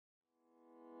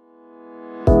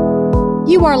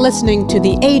You are listening to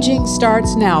the Aging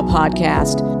Starts Now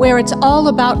podcast, where it's all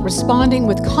about responding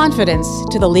with confidence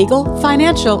to the legal,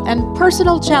 financial, and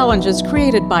personal challenges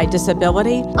created by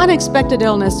disability, unexpected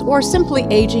illness, or simply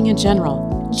aging in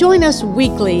general. Join us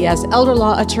weekly as elder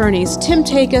law attorneys Tim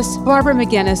Takis, Barbara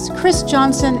McGinnis, Chris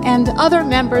Johnson, and other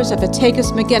members of the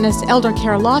Takis McGinnis Elder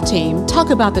Care Law Team talk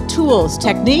about the tools,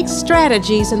 techniques,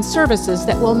 strategies, and services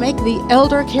that will make the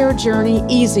elder care journey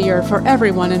easier for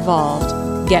everyone involved.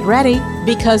 Get ready,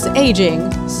 because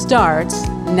aging starts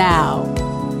now.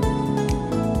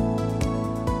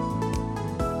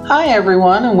 Hi,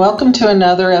 everyone, and welcome to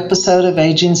another episode of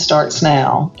Aging Starts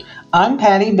Now. I'm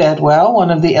Patty Bedwell,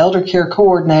 one of the Elder Care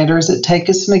Coordinators at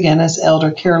Takis McGinnis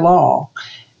Elder Care Law.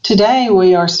 Today,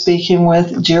 we are speaking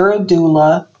with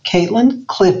gerodoula Caitlin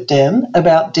Clifton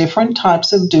about different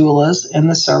types of doulas and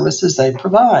the services they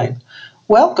provide.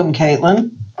 Welcome,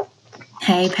 Caitlin.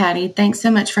 Hey, Patty. Thanks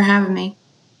so much for having me.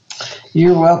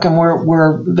 You're welcome.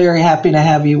 We're very happy to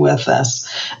have you with us.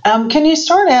 Can you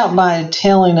start out by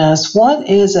telling us what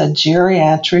is a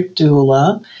geriatric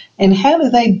doula and how do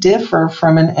they differ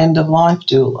from an end-of-life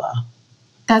doula?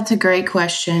 That's a great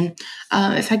question.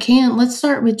 If I can, let's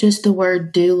start with just the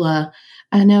word doula.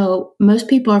 I know most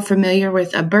people are familiar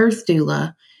with a birth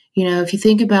doula. You know, if you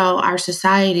think about our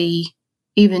society,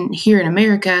 even here in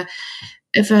America,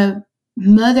 if a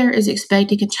mother is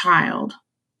expecting a child,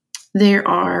 there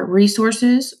are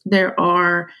resources, there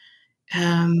are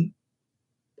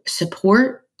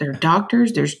support, there are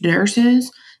doctors, there's nurses,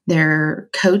 there are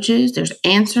coaches, there's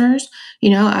answers. You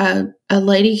know, a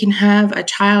lady can have a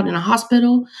child in a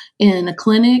hospital, in a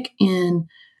clinic,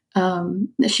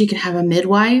 she can have a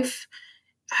midwife.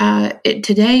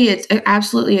 Today, it's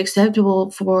absolutely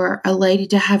acceptable for a lady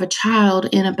to have a child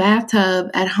in a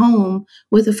bathtub at home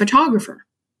with a photographer,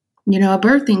 you know, a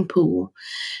birthing pool.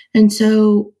 And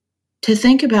so to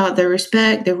think about the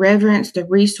respect, the reverence, the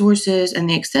resources, and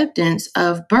the acceptance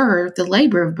of birth, the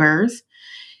labor of birth,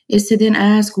 is to then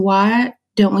ask, why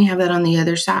don't we have that on the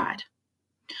other side?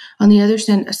 On the other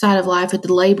side of life, with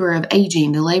the labor of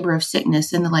aging, the labor of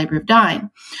sickness, and the labor of dying.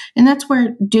 And that's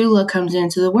where doula comes in.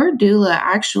 So the word doula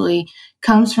actually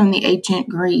comes from the ancient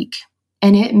Greek,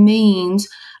 and it means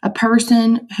a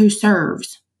person who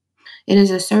serves. It is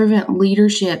a servant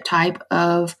leadership type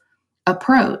of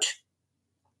approach.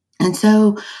 And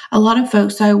so a lot of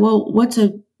folks say, well, what's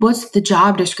the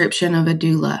job description of a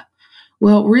doula?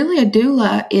 Well, really a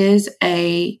doula is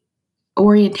a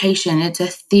orientation. It's a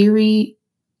theory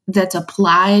that's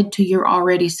applied to your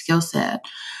already skill set.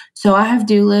 So I have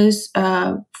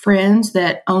doulas, friends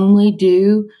that only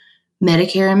do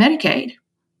Medicare and Medicaid.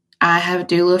 I have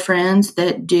doula friends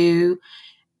that do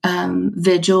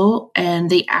vigil and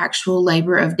the actual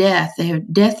labor of death. They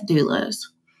have death doulas.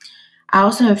 I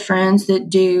also have friends that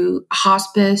do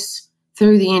hospice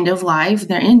through the end of life.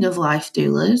 They're end of life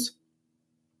doulas.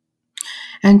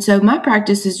 And so my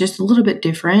practice is just a little bit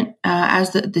different.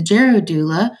 As the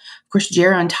gerodoula, of course,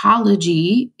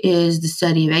 gerontology is the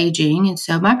study of aging. And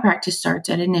so my practice starts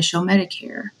at initial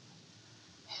Medicare.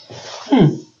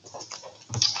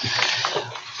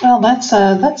 Well,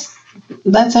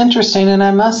 that's interesting, and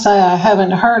I must say I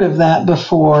haven't heard of that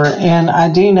before, and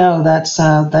I do know that's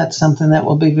something that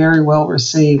will be very well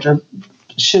received, or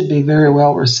should be very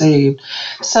well received.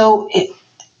 So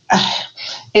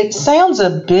it sounds a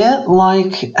bit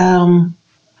like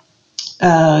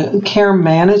care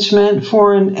management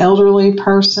for an elderly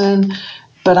person,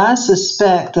 but I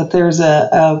suspect that there's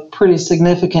a pretty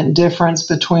significant difference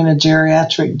between a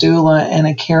geriatric doula and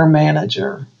a care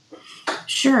manager.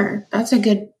 Sure, that's a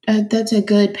good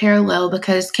parallel,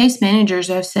 because case managers,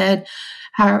 I've said,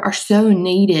 are so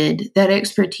needed. That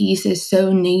expertise is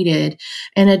so needed,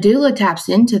 and a doula taps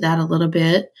into that a little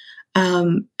bit.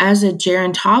 As a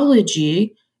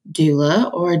gerontology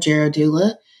doula or a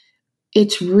gerodoula,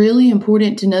 it's really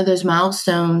important to know those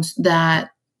milestones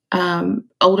that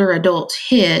older adults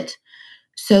hit,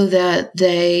 so that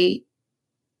they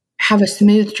have a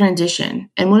smooth transition.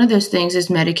 And one of those things is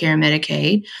Medicare and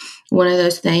Medicaid. One of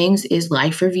those things is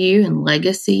life review and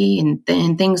legacy and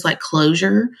things like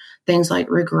closure, things like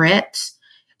regrets.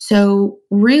 So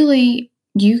really,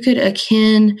 you could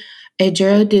akin a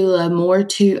gerodoula more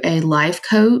to a life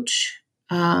coach.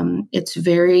 It's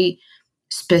very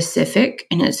specific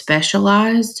and it's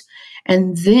specialized.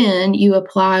 And then you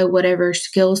apply whatever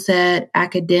skill set,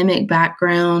 academic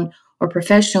background, or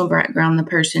professional background the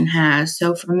person has.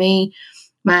 So for me,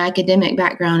 my academic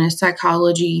background is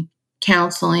psychology,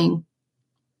 counseling,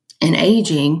 and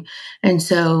aging. And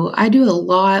so I do a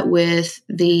lot with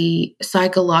the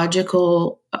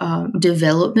psychological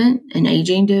development and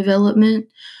aging development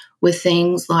with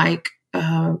things like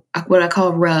what I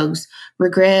call rugs: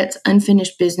 regrets,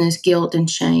 unfinished business, guilt, and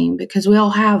shame, because we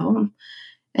all have them.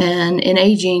 And in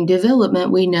aging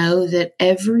development, we know that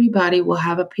everybody will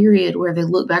have a period where they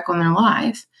look back on their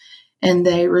life and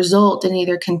they result in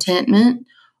either contentment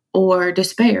or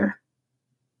despair.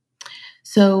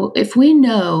 So if we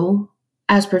know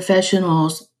as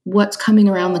professionals what's coming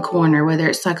around the corner, whether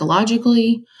it's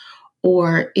psychologically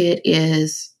or it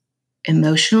is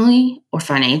emotionally or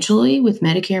financially with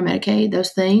Medicare, Medicaid,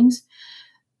 those things,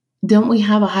 don't we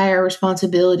have a higher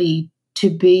responsibility to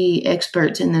be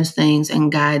experts in those things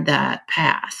and guide that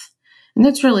path? And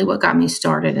that's really what got me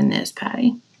started in this,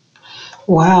 Patty.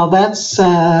 Wow, that's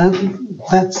something.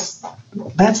 That's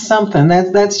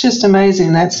just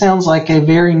amazing. That sounds like a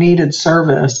very needed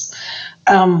service.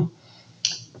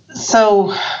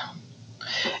 So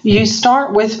you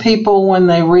start with people when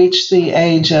they reach the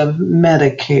age of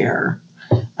Medicare.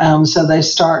 So they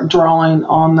start drawing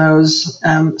on those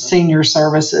senior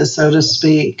services, so to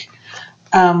speak.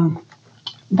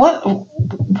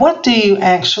 What do you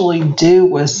actually do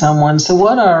with someone? So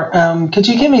what are could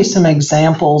you give me some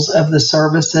examples of the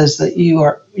services that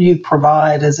you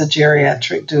provide as a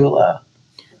geriatric doula?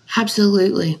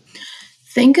 Absolutely.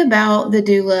 Think about the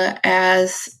doula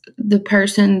as the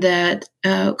person that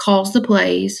calls the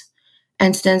plays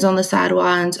and stands on the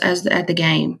sidelines at the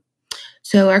game.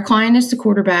 So our client is the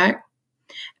quarterback,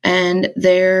 and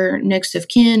their next of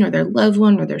kin or their loved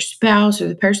one or their spouse or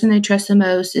the person they trust the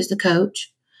most is the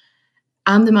coach.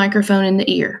 I'm the microphone in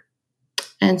the ear.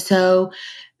 And so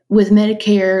with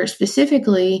Medicare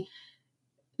specifically,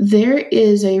 there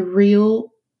is a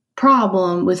real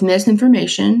problem with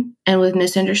misinformation and with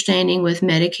misunderstanding with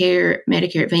Medicare,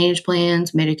 Medicare Advantage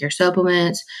plans, Medicare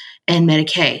supplements, and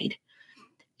Medicaid.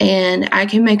 And I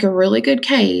can make a really good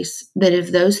case that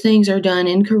if those things are done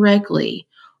incorrectly,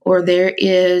 or there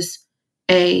is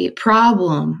a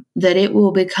problem, that it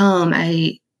will become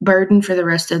a burden for the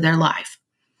rest of their life.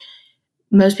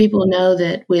 Most people know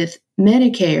that with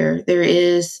Medicare, there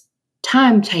is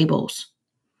timetables.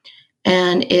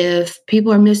 And if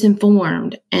people are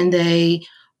misinformed and they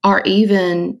are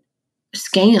even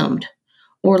scammed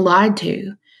or lied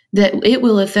to, that it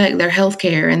will affect their health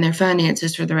care and their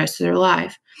finances for the rest of their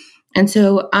life. And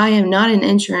so I am not an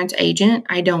insurance agent.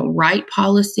 I don't write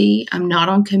policy. I'm not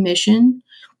on commission.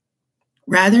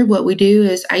 Rather, what we do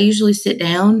is I usually sit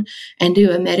down and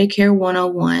do a Medicare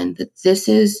 101. That this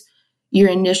is your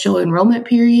initial enrollment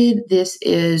period. This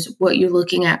is what you're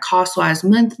looking at cost-wise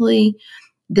monthly.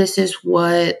 This is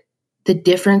what the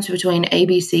difference between A,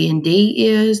 B, C, and D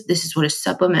is. This is what a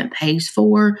supplement pays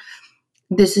for.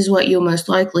 This is what you'll most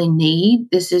likely need.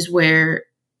 This is where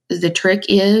the trick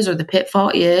is or the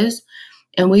pitfall is.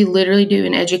 And we literally do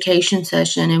an education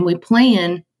session, and we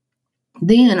plan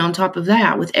then on top of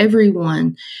that with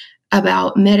everyone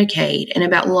about Medicaid and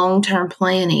about long-term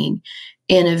planning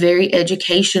in a very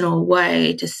educational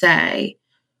way to say,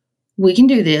 we can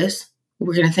do this.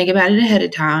 We're going to think about it ahead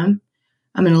of time.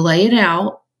 I'm going to lay it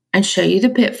out and show you the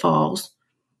pitfalls.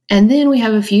 And then we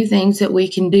have a few things that we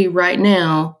can do right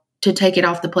now to take it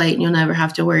off the plate, and you'll never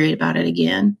have to worry about it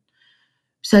again,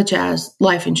 such as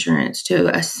life insurance.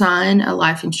 To assign a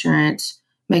life insurance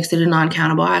makes it a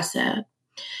non-countable asset.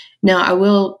 Now, I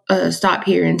will stop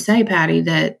here and say, Patty,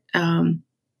 that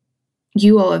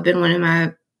you all have been one of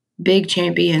my big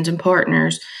champions and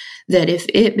partners, that if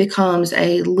it becomes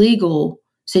a legal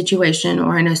situation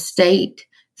or an estate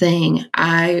thing,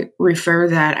 I refer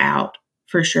that out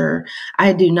for sure.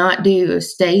 I do not do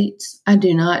estates. I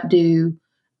do not do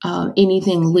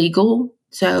anything legal.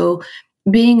 So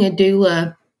being a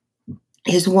doula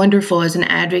is wonderful as an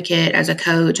advocate, as a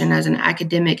coach, and as an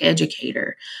academic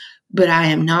educator. But I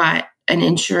am not an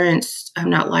insurance. I'm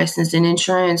not licensed in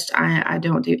insurance. I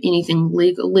don't do anything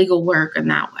legal work in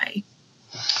that way.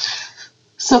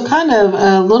 So kind of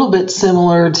a little bit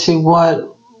similar to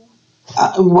what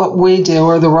we do,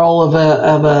 or the role of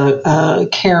a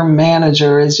care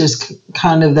manager is just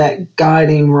kind of that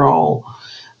guiding role.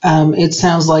 It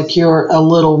sounds like you're a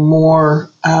little more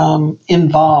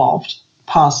involved,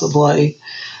 possibly.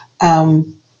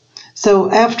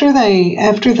 So after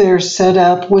they're set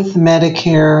up with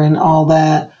Medicare and all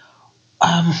that,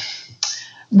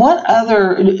 what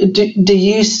other do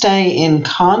you stay in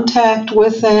contact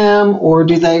with them, or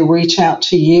do they reach out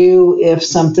to you if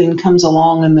something comes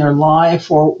along in their life,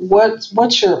 or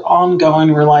what's your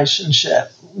ongoing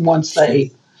relationship once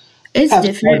they? It's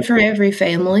different for every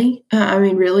family.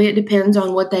 Really, it depends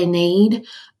on what they need.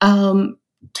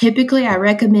 typically I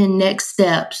recommend next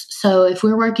steps. So if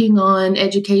we're working on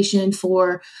education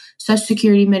for Social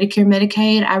Security, Medicare,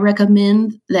 Medicaid, I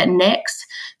recommend that next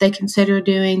they consider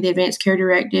doing the Advanced Care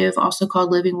Directive, also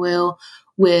called Living Will,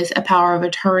 with a power of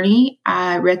attorney.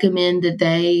 I recommend that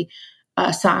they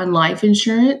sign life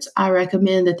insurance. I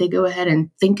recommend that they go ahead and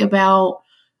think about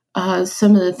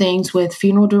some of the things with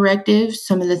funeral directives,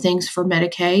 some of the things for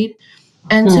Medicaid.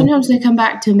 And sometimes they come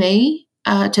back to me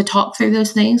to talk through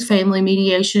those things, family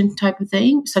mediation type of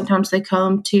thing. Sometimes they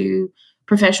come to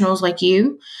professionals like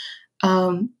you.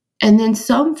 And then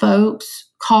some folks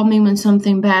call me when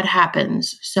something bad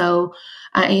happens. So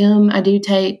I do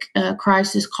take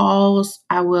crisis calls.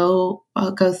 I will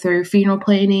go through funeral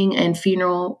planning and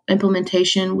funeral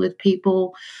implementation with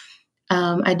people.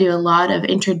 I do a lot of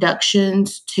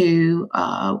introductions to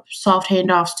soft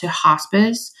handoffs to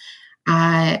hospice.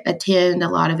 I attend a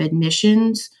lot of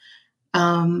admissions,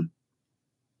 care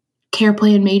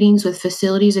plan meetings with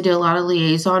facilities. I do a lot of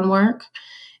liaison work.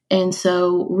 And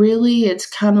so really it's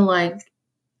kind of like,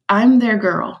 I'm their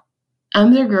girl.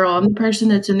 I'm the person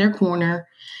that's in their corner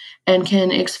and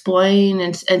can explain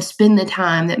and spend the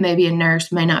time that maybe a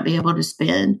nurse may not be able to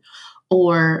spend,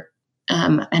 or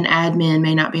an admin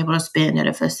may not be able to spend at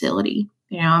a facility.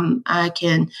 I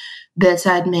can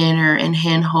bedside manner and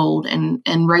handhold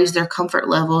and raise their comfort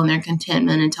level and their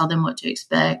contentment and tell them what to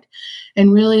expect.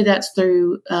 And really that's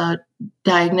through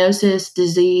diagnosis,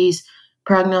 disease,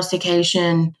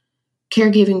 prognostication,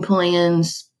 caregiving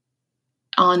plans,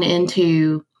 on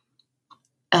into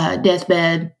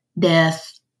deathbed,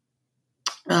 death,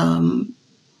 even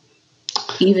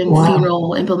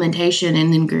funeral implementation,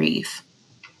 and then grief.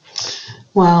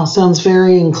 Wow, sounds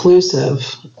very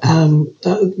inclusive.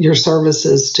 Your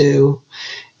services do.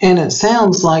 And it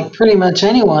sounds like pretty much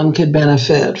anyone could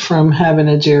benefit from having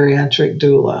a geriatric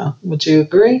doula. Would you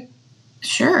agree?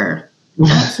 Sure.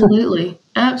 Absolutely.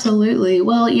 Absolutely.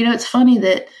 Well, it's funny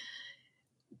that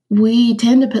we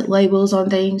tend to put labels on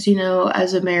things,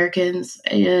 as Americans,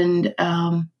 and,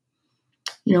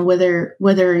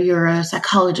 whether you're a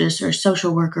psychologist or a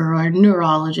social worker or a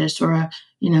neurologist or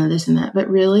this and that, but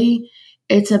really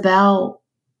it's about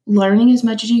learning as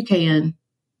much as you can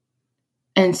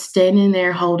and standing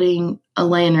there holding a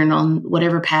lantern on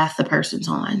whatever path the person's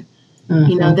on.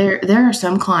 Mm-hmm. There are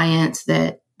some clients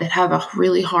that have a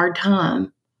really hard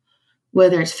time,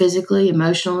 whether it's physically,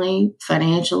 emotionally,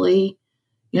 financially.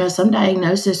 Some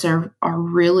diagnoses are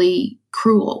really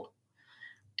cruel.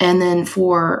 And then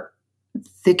for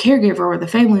the caregiver or the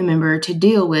family member to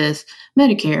deal with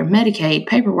Medicare, Medicaid,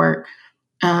 paperwork,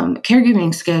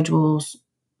 caregiving schedules,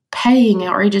 paying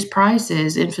outrageous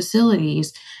prices in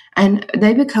facilities, and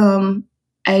they become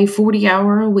a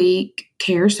 40-hour-a-week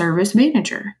care service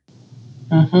manager.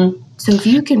 Mm-hmm. So if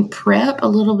you can prep a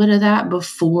little bit of that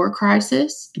before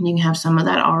crisis, and you can have some of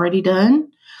that already done,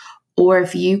 or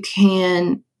if you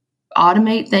can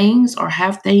automate things or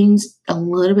have things a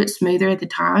little bit smoother at the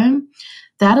time,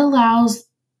 that allows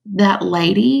that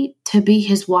lady to be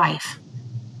his wife,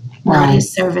 not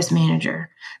his service manager.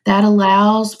 That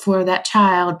allows for that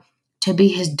child to be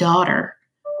his daughter,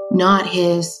 not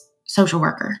his social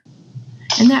worker.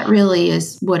 And that really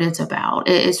is what it's about.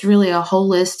 It's really a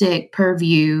holistic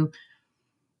purview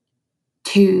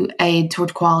to aid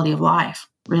towards quality of life,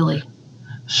 really.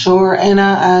 Sure. And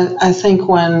I think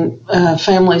when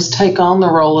families take on the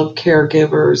role of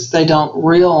caregivers, they don't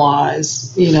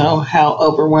realize, how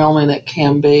overwhelming it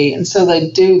can be. And so they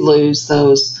do lose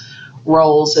those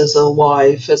roles as a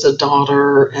wife, as a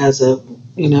daughter, as a,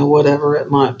 whatever it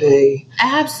might be.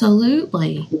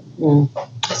 Absolutely. Mm-hmm.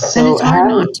 So but it's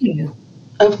hard not to.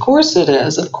 Of course it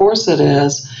is. Of course it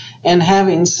is. And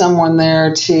having someone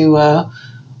there to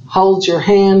hold your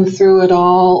hand through it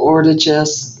all, or to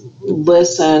just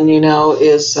listen,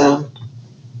 is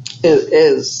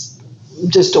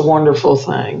just a wonderful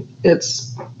thing.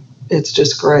 It's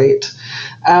just great.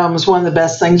 It's one of the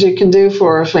best things you can do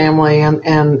for a family and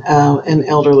an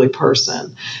elderly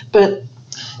person. But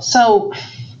so,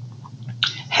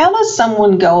 how does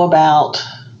someone go about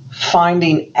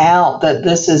finding out that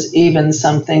this is even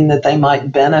something that they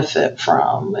might benefit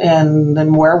from, and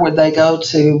then where would they go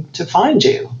to find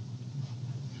you?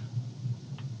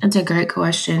 That's a great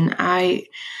question.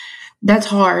 That's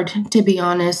hard, to be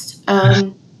honest.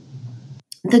 The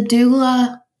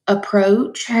doula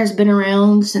approach has been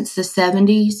around since the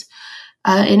 70s.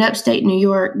 In upstate New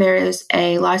York, there is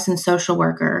a licensed social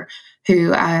worker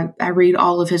who I read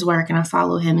all of his work and I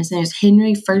follow him. His name is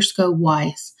Henry Fursko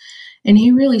Weiss. And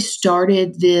he really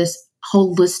started this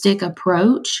holistic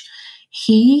approach.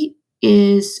 He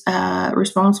is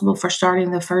responsible for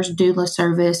starting the first doula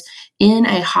service in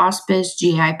a hospice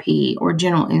GIP, or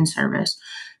general in-service.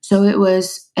 So it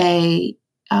was a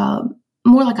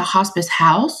more like a hospice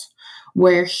house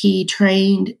where he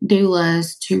trained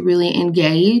doulas to really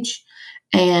engage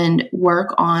and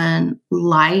work on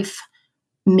life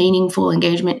meaningful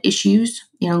engagement issues,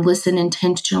 listen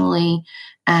intentionally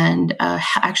and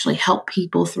actually help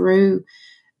people through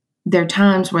their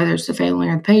times, whether it's the family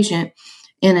or the patient,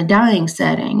 in a dying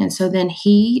setting. And so then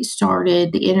he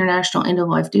started the International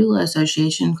End-of-Life Doula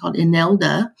Association, called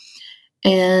INELDA,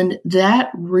 and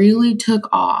that really took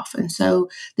off. And so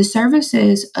the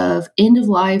services of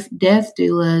end-of-life death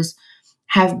doulas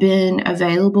have been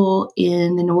available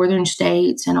in the northern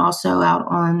states and also out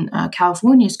on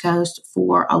California's coast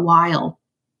for a while.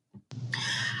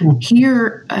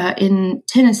 Here in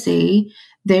Tennessee,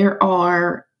 there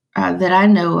are, that I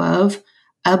know of,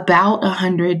 about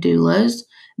 100 doulas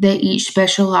that each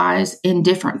specialize in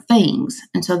different things.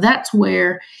 And so that's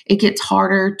where it gets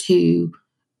harder to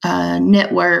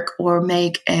network or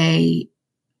make a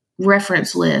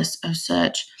reference list of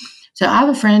such. So I have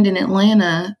a friend in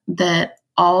Atlanta that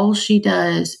all she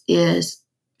does is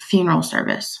funeral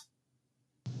service.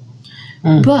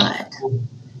 But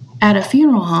at a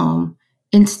funeral home,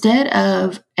 instead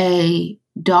of a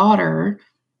daughter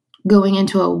going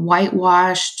into a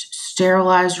whitewashed,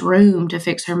 sterilized room to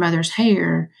fix her mother's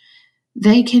hair,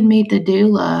 they can meet the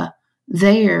doula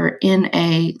there in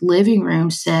a living room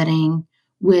setting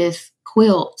with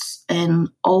quilts and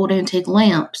old antique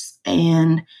lamps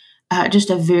and just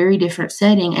a very different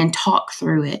setting, and talk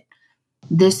through it.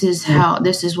 This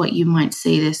is what you might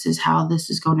see. This is how this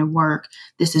is going to work.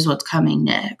 This is what's coming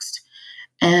next.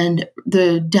 And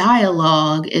the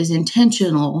dialogue is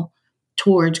intentional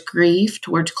towards grief,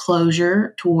 towards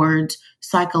closure, towards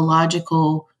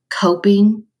psychological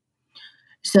coping.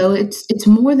 So it's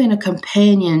more than a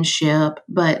companionship,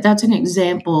 but that's an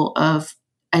example of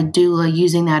a doula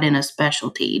using that in a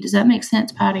specialty. Does that make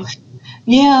sense, Patty?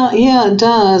 Yeah, it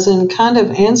does, and kind of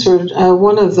answered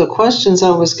one of the questions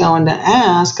I was going to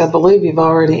ask. I believe you've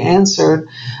already answered.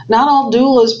 Not all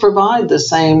doulas provide the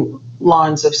same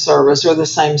lines of service or the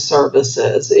same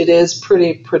services. It is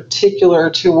pretty particular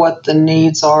to what the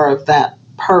needs are of that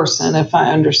person, if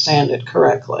I understand it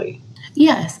correctly.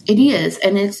 Yes, it is,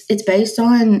 and it's based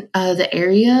on the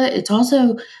area. It's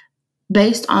also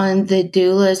based on the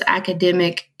doula's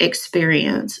academic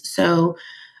experience. So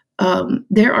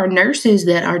there are nurses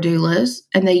that are doulas,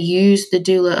 and they use the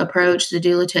doula approach, the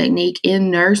doula technique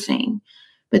in nursing,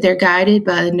 but they're guided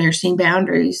by the nursing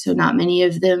boundaries. So not many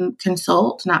of them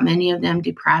consult, not many of them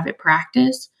do private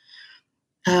practice.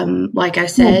 Like I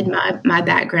said, my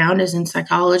background is in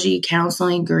psychology,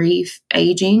 counseling, grief,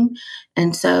 aging.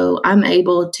 And so I'm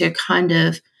able to kind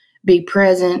of be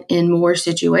present in more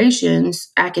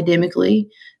situations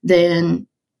academically than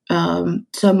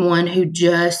someone who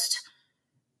just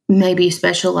maybe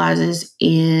specializes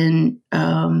in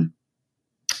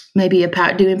maybe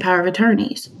doing power of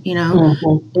attorneys,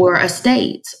 or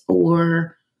estates,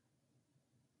 or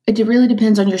it really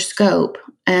depends on your scope.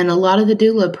 And a lot of the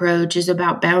doula approach is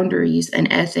about boundaries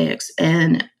and ethics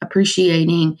and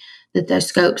appreciating that the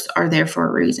scopes are there for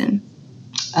a reason.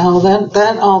 Oh,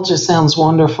 that all just sounds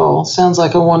wonderful. Sounds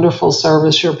like a wonderful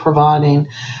service you're providing.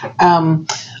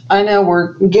 I know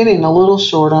we're getting a little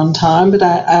short on time, but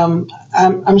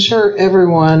I'm sure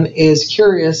everyone is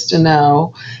curious to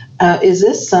know, is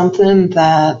this something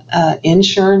that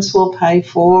insurance will pay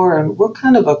for, and what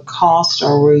kind of a cost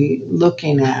are we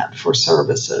looking at for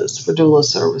services, for doula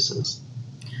services?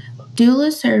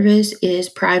 Doula service is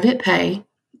private pay.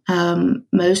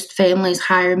 Most families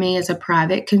hire me as a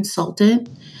private consultant,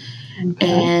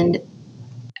 and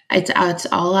it's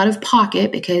all out of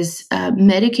pocket because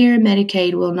Medicare and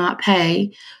Medicaid will not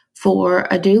pay for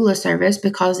a doula service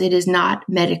because it is not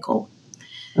medical.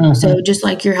 So just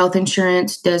like your health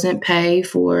insurance doesn't pay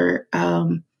for,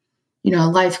 a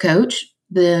life coach,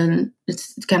 then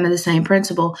it's kind of the same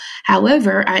principle.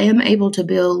 However, I am able to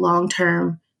bill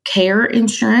long-term care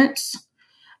insurance.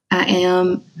 I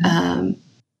am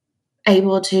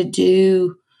able to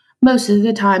do, most of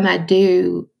the time I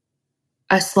do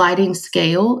a sliding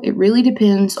scale. It really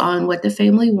depends on what the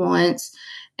family wants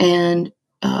and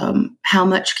how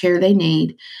much care they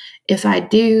need. If I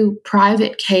do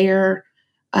private care,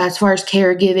 as far as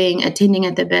caregiving, attending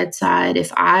at the bedside,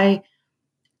 if I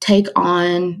take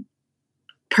on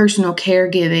personal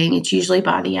caregiving, it's usually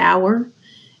by the hour.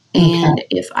 And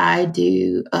if I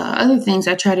do other things,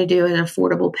 I try to do it at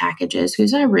affordable packages,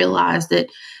 because I realize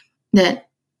that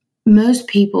most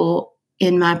people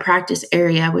in my practice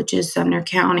area, which is Sumner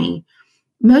County,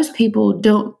 most people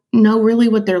don't know really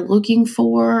what they're looking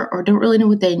for or don't really know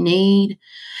what they need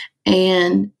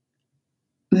and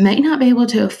may not be able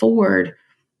to afford,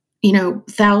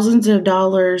 thousands of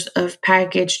dollars of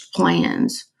packaged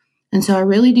plans. And so I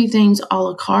really do things a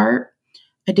la carte.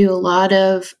 I do a lot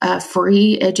of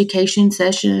free education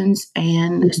sessions,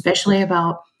 and especially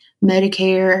about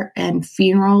Medicare and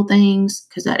funeral things,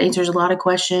 because that answers a lot of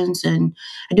questions. And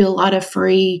I do a lot of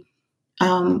free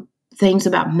things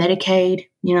about Medicaid,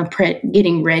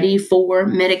 getting ready for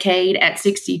Medicaid at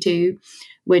 62,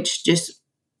 which just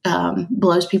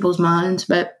blows people's minds.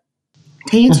 But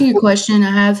to answer your question,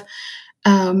 I have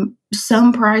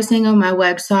some pricing on my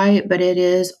website, but it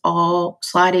is all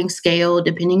sliding scale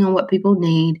depending on what people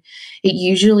need. It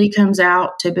usually comes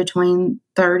out to between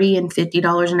 $30 and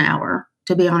 $50 an hour,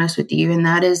 to be honest with you. And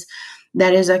that is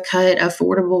a cut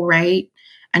affordable rate.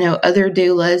 I know other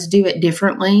doulas do it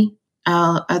differently.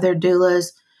 Other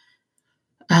doulas,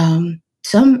 some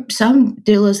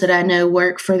doulas that I know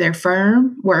work for their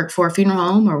firm, work for a funeral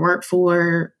home, or work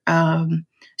for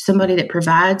somebody that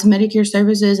provides Medicare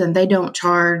services, and they don't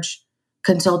charge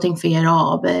consulting fee at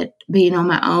all. But being on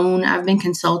my own, I've been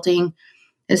consulting.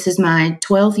 This is my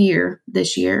 12th year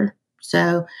this year.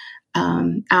 So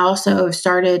I also have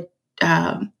started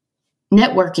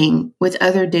networking with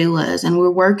other doulas, and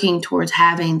we're working towards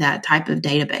having that type of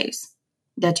database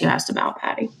that you asked about,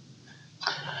 Patty.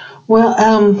 Well,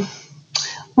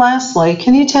 lastly,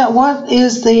 can you tell what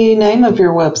is the name of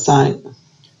your website?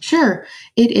 Sure.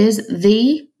 It is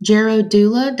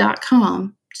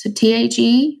thegerodoula.com. So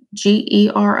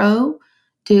THEGERO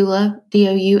doula,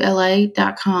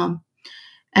 DOULA.com.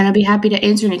 And I'd be happy to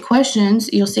answer any questions.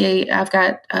 You'll see I've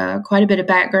got quite a bit of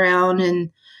background,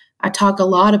 and I talk a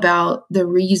lot about the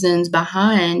reasons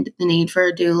behind the need for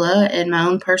a doula and my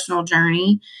own personal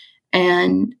journey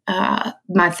and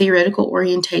my theoretical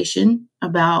orientation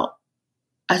about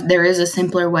there is a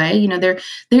simpler way. There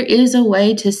is a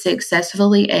way to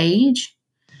successfully age.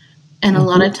 And a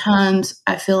lot of times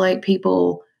I feel like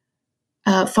people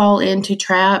fall into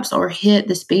traps or hit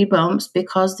the speed bumps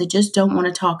because they just don't want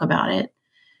to talk about it.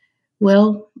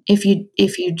 Well, if you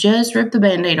just rip the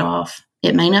Band-Aid off,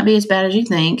 it may not be as bad as you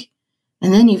think.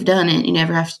 And then you've done it. You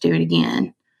never have to do it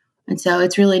again. And so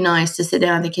it's really nice to sit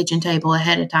down at the kitchen table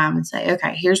ahead of time and say,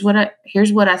 okay, here's what I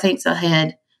think's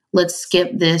ahead. Let's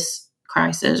skip this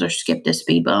crisis or skip this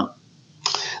speed bump.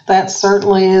 That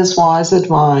certainly is wise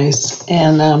advice.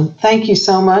 And thank you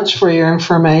so much for your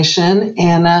information.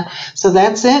 And so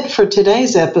that's it for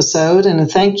today's episode.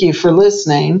 And thank you for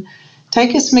listening.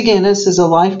 Takis McGinnis is a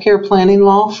life care planning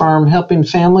law firm helping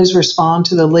families respond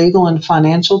to the legal and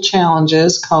financial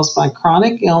challenges caused by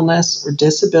chronic illness or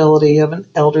disability of an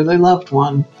elderly loved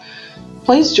one.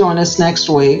 Please join us next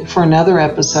week for another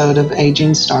episode of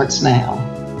Aging Starts Now.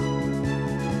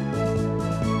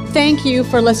 Thank you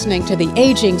for listening to the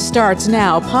Aging Starts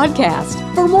Now podcast.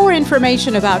 For more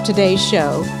information about today's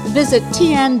show, visit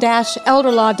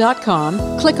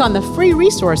tn-elderlaw.com, click on the Free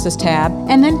Resources tab,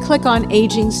 and then click on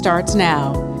Aging Starts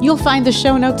Now. You'll find the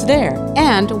show notes there.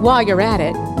 And while you're at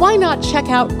it, why not check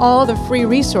out all the free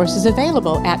resources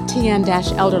available at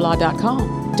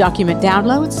tn-elderlaw.com? Document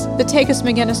downloads, the Takis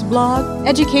McGinnis blog,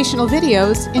 educational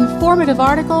videos, informative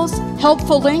articles,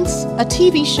 helpful links, a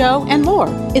TV show, and more.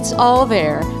 It's all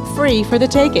there, free for the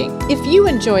taking. If you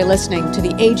enjoy listening to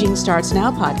the Aging Starts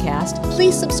Now podcast,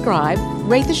 please subscribe,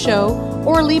 rate the show,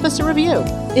 or leave us a review.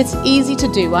 It's easy to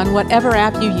do on whatever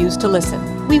app you use to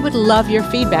listen. We would love your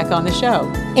feedback on the show.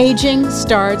 Aging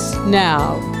Starts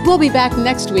Now. We'll be back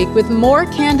next week with more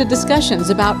candid discussions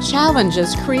about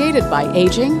challenges created by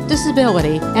aging,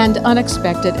 disability, and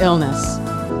unexpected illness.